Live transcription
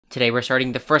Today we're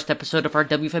starting the first episode of our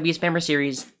WFYB Spammers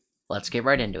series. Let's get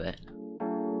right into it.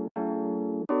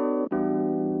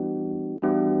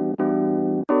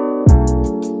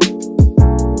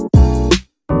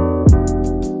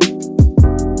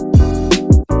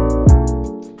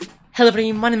 Hello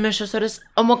everybody, my name is Shotis,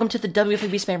 and welcome to the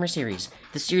WFYB Spammers series,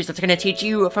 the series that's going to teach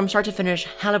you from start to finish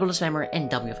how to build a spammer in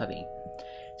WFYB.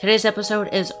 Today's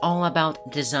episode is all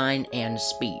about design and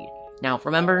speed. Now,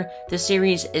 remember, this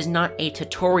series is not a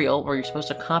tutorial where you're supposed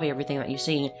to copy everything that you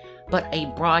see, but a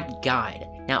broad guide.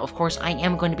 Now, of course, I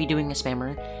am going to be doing a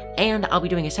spammer, and I'll be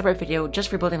doing a separate video just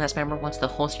for building that spammer once the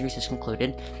whole series is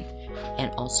concluded. And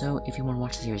also, if you want to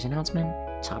watch the series announcement,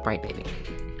 top right, baby.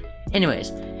 Anyways,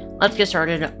 let's get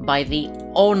started by the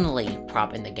only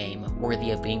prop in the game worthy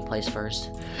of being placed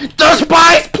first. The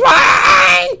Spice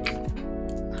Plank!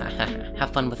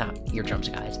 Have fun without eardrums,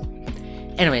 guys.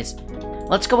 Anyways,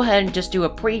 let's go ahead and just do a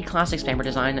pretty classic spammer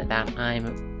design that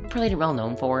I'm pretty well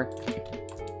known for,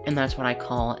 and that's what I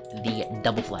call the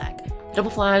double flag. Double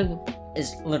flag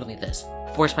is literally this: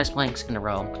 4 spice planks in a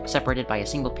row, separated by a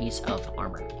single piece of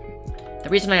armor. The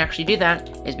reason I actually do that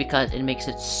is because it makes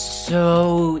it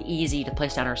so easy to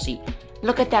place down our seat.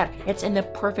 Look at that, it's in the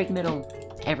perfect middle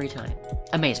every time.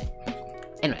 Amazing.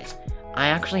 Anyways, I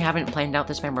actually haven't planned out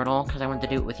this spammer at all because I wanted to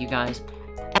do it with you guys.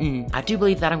 I do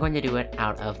believe that I'm going to do it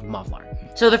out of Mavlar.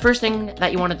 So the first thing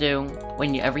that you want to do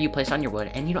whenever you place on your wood,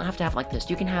 and you don't have to have like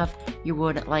this, you can have your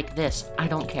wood like this, I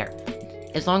don't care.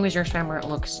 As long as your spammer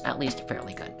looks at least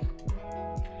fairly good.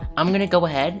 I'm going to go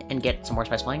ahead and get some more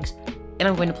spice planks, and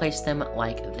I'm going to place them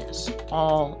like this,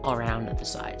 all around the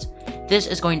sides. This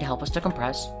is going to help us to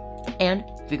compress, and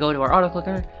if we go to our auto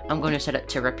clicker, I'm going to set it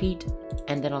to repeat,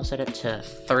 and then I'll set it to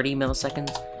 30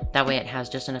 milliseconds. That way it has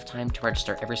just enough time to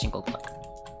register every single click.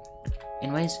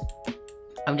 Anyways,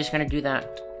 I'm just going to do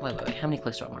that. Wait, how many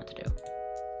clicks do I want it to do?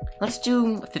 Let's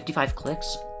do 55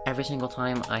 clicks every single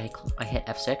time I hit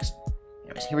F6.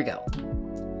 Anyways, here we go.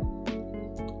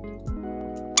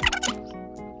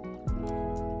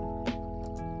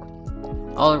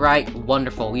 Alright,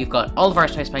 wonderful. We've got all of our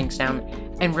spice planks down.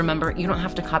 And remember, you don't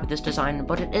have to copy this design,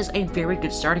 but it is a very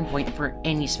good starting point for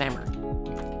any spammer.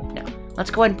 Now,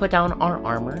 let's go ahead and put down our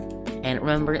armor. And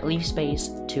remember, leave space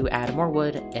to add more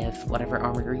wood if whatever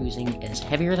armor you're using is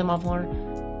heavier than Mavlar.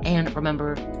 And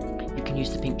remember, you can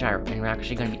use the pink gyro, and we're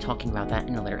actually going to be talking about that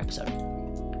in a later episode.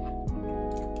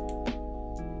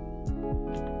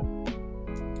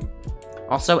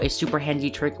 Also, a super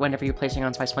handy trick whenever you're placing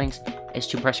on spice planks is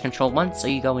to press Ctrl once so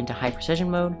you go into high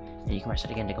precision mode, and you can press it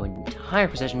again to go into higher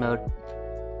precision mode.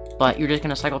 But you're just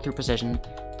going to cycle through precision.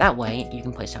 That way, you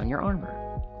can place down your armor.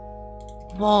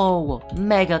 Whoa,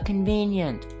 mega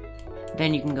convenient.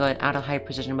 Then you can go out of high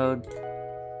precision mode.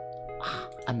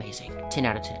 Amazing. 10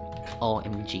 out of 10.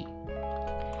 OMG.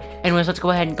 Anyways, let's go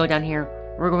ahead and go down here.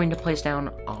 We're going to place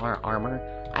down our armor.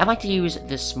 I like to use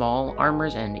the small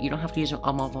armors, and you don't have to use a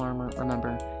Mavlar armor,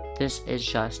 remember. This is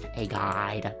just a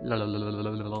guide.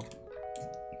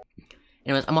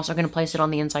 Anyways, I'm also going to place it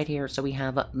on the inside here, so we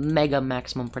have mega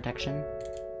maximum protection.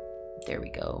 There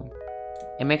we go.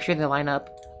 And make sure they line up.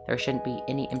 There shouldn't be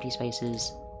any empty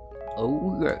spaces.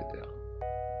 Oh, yeah.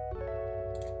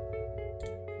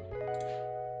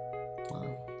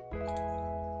 Wow.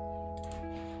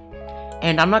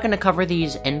 And I'm not going to cover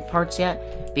these end parts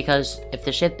yet, because if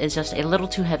the ship is just a little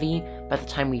too heavy by the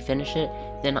time we finish it,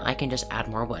 then I can just add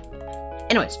more wood.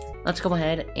 Anyways, let's go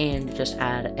ahead and just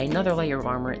add another layer of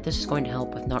armor. This is going to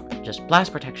help with not just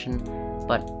blast protection,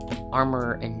 but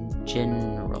armor in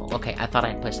general. Okay, I thought I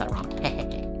had placed that wrong.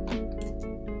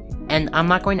 And I'm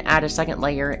not going to add a second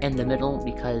layer in the middle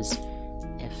because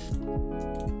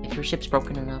if your ship's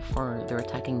broken enough or they're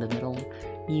attacking the middle,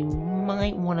 you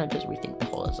might want to just rethink the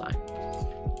whole design.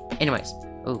 Anyways,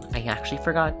 oh, I actually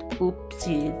forgot.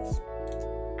 Oopsies.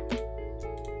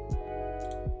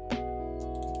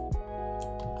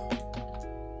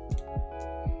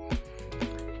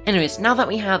 Anyways, now that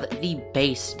we have the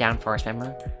base down for our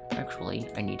spammer, actually,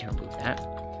 I need to remove that.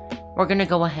 We're going to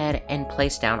go ahead and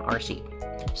place down our seat.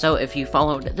 So if you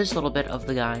followed this little bit of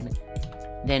the guide,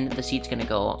 then the seat's going to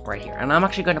go right here. And I'm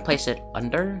actually going to place it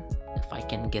under, if I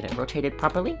can get it rotated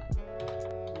properly.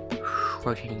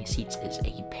 Rotating seats is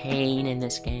a pain in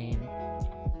this game.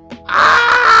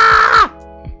 Ah!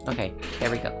 Okay,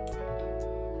 there we go.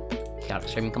 Got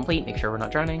swimming complete, make sure we're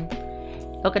not drowning.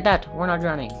 Look at that, we're not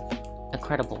drowning.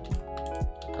 Incredible.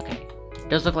 Okay,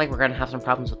 does look like we're going to have some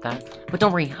problems with that. But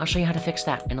don't worry, I'll show you how to fix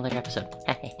that in a later episode.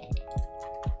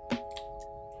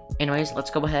 Anyways, let's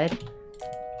go ahead,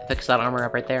 fix that armor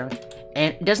up right there.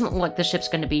 And it doesn't look like the ship's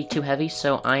going to be too heavy,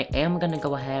 so I am going to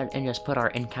go ahead and just put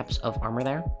our end caps of armor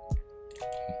there.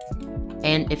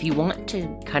 And if you want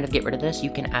to kind of get rid of this,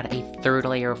 you can add a third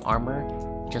layer of armor,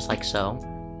 just like so.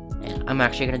 And I'm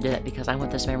actually going to do that because I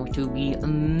want this spammer to be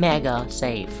mega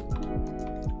safe.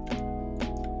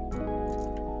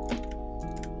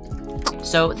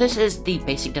 So this is the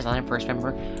basic design for a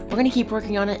spammer. We're going to keep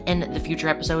working on it in the future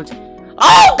episodes.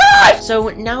 Oh god! So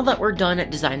now that we're done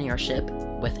designing our ship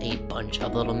with a bunch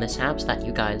of little mishaps that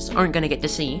you guys aren't going to get to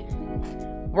see,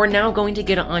 we're now going to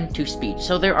get on to speed.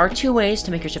 So there are two ways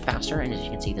to make your ship faster, and as you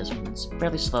can see, this one's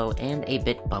fairly slow and a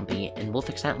bit bumpy, and we'll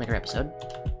fix that in a later episode.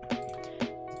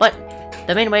 But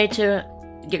the main way to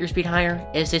get your speed higher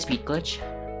is the speed glitch.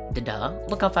 Duh.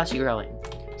 Look how fast you're growing.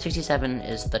 67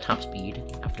 is the top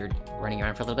speed after running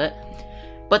around for a little bit.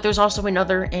 But there's also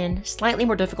another and slightly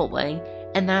more difficult way,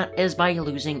 and that is by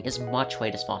losing as much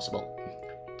weight as possible.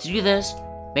 To do this,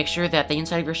 make sure that the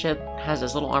inside of your ship has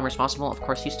as little armor as possible. Of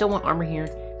course, you still want armor here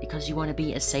because you want to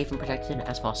be as safe and protected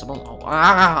as possible,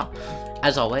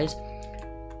 as always.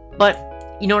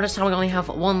 But you notice how we only have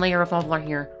one layer of Kevlar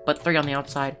here, but 3 on the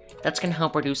outside. That's going to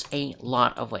help reduce a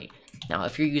lot of weight. Now,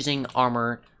 if you're using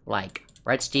armor like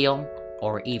red steel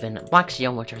or even black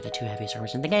steel, which are the 2 heaviest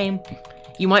armors in the game,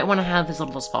 you might want to have as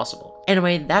little as possible.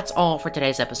 Anyway, that's all for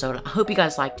today's episode. I hope you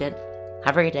guys liked it.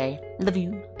 Have a great day. Love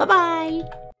you. Bye-bye.